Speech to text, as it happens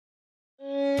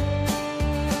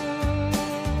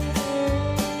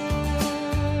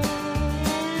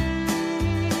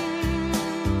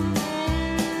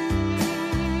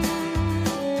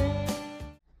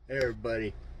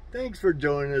everybody. Thanks for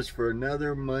joining us for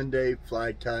another Monday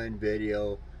fly time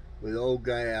video with Old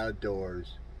Guy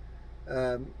Outdoors.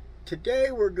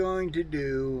 Today we're going to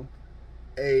do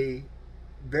a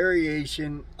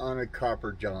variation on a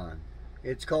CopperJohn.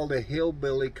 It's called a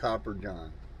Hillbilly CopperJohn.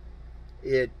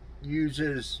 It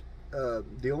uses,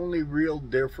 the only real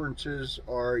differences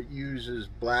are it uses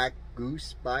black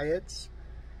goose biots,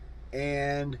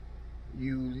 and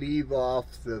you leave off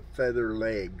the feather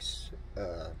legs.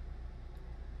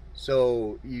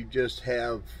 So you just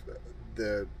have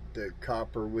the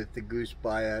copper with the goose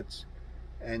biots,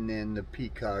 and then the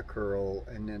peacock curl,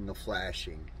 and then the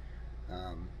flashing.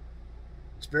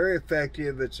 It's very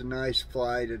effective. It's a nice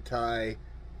fly to tie.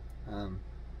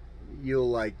 You'll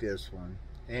like this one.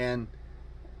 And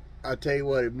I'll tell you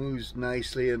what, it moves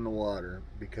nicely in the water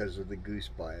because of the goose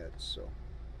biots. So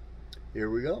here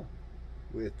we go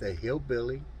with the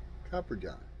Hillbilly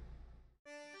CopperJohn.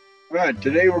 Right,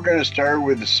 today we're going to start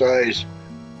with the size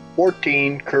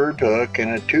 14 curved hook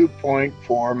and a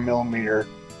 2.4 millimeter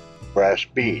brass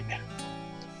bead.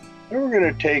 Then we're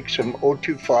going to take some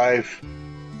 025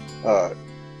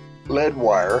 lead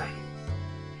wire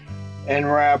and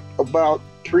wrap about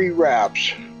 3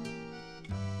 wraps.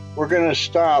 We're going to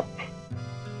stop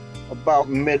about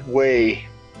midway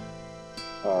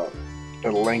to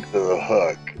the length of the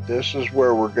hook. This is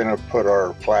where we're going to put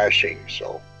our flashing,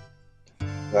 so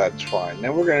that's fine.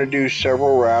 Then we're going to do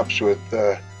several wraps with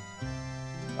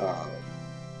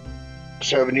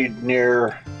 70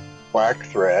 denier black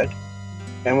thread,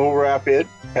 and we'll wrap it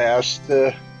past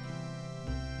the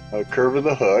curve of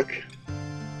the hook.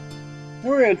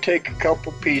 Then we're going to take a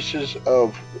couple pieces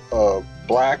of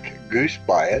black goose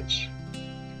biots,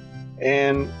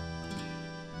 and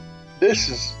this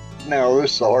is the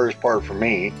hardest part for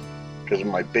me because of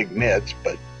my big mitts,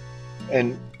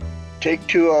 and take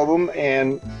 2 of them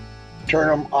and turn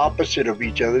them opposite of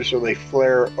each other so they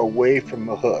flare away from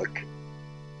the hook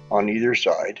on either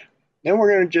side. Then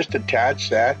we're going to just attach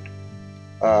that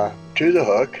to the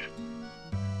hook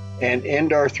and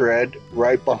end our thread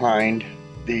right behind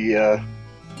the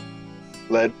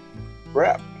lead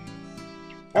wrap.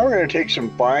 Now we're going to take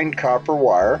some fine copper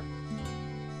wire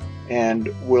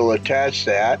and we'll attach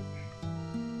that.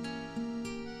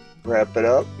 Wrap it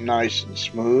up nice and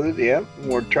smooth. Yep, and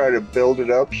we'll try to build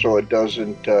it up so it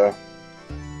doesn't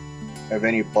have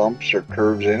any bumps or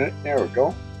curves in it. There we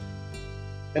go.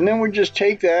 And then we just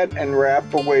take that and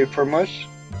wrap away from us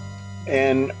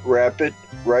and wrap it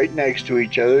right next to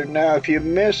each other. Now if you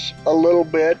miss a little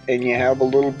bit and you have a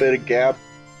little bit of gap,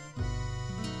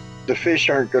 the fish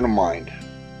aren't going to mind,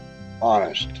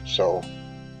 honest. So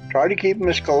try to keep them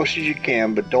as close as you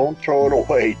can, but don't throw it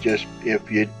away just if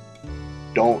you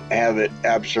don't have it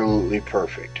absolutely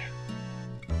perfect.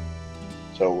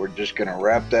 So we're just going to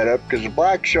wrap that up because the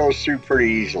black shows through pretty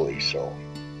easily, so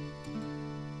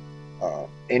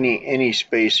any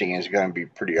spacing is going to be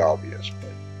pretty obvious, but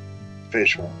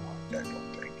fish won't mind, I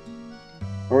don't think.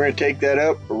 We're going to take that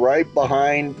up right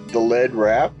behind the lead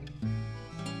wrap,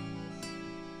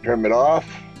 trim it off,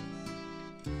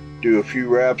 do a few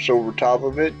wraps over top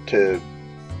of it to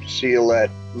seal that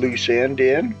loose end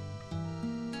in,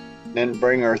 then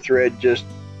bring our thread just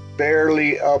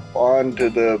barely up onto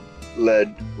the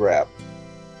lead wrap.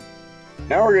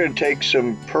 Now we're going to take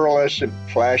some pearlescent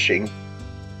flashing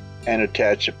and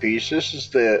attach a piece. This is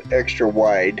the extra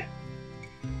wide,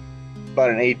 about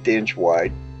an 1/8 inch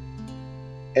wide.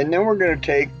 And then we're going to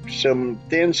take some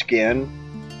thin skin,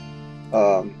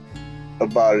 about an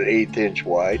 1/8 inch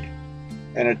wide,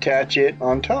 and attach it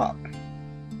on top.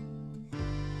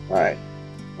 Alright,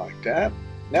 like that.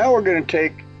 Now we're going to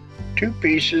take 2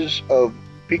 pieces of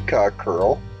peacock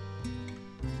curl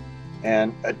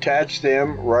and attach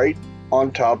them right on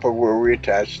top of where we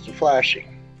attach the flashing.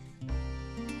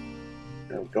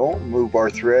 There we go. Move our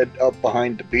thread up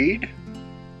behind the bead.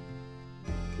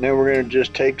 And then we're going to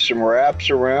just take some wraps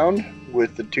around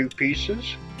with the 2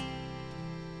 pieces,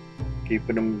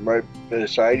 keeping them right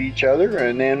beside each other,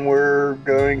 and then we're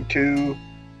going to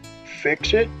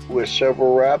fix it with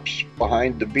several wraps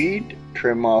behind the bead,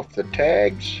 trim off the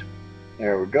tags.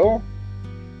 There we go.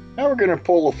 Now we're going to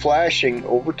pull the flashing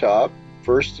over top,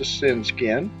 first the thin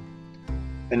skin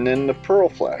and then the pearl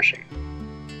flashing.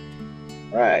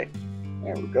 Right,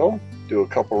 there we go. Do a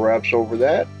couple wraps over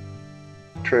that,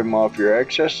 trim off your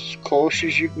excess as close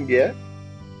as you can get.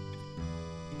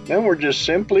 Then we're just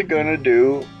simply going to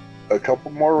do a couple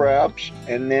more wraps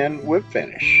and then whip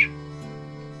finish.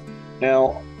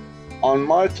 Now on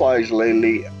my flies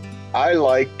lately, I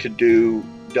like to do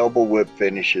double whip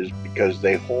finishes because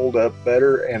they hold up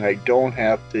better and I don't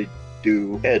have to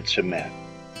do head cement.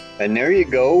 And there you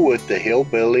go with the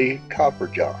Hillbilly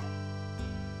CopperJohn.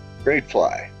 Great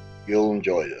fly. You'll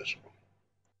enjoy this.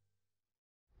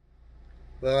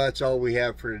 Well, that's all we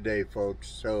have for today, folks.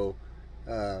 So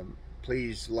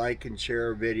please like and share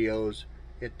our videos.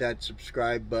 Hit that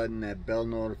subscribe button, that bell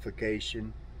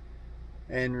notification.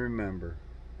 And remember,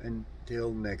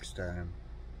 until next time,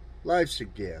 life's a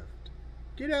gift.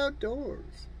 Get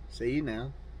outdoors. See you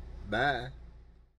now. Bye.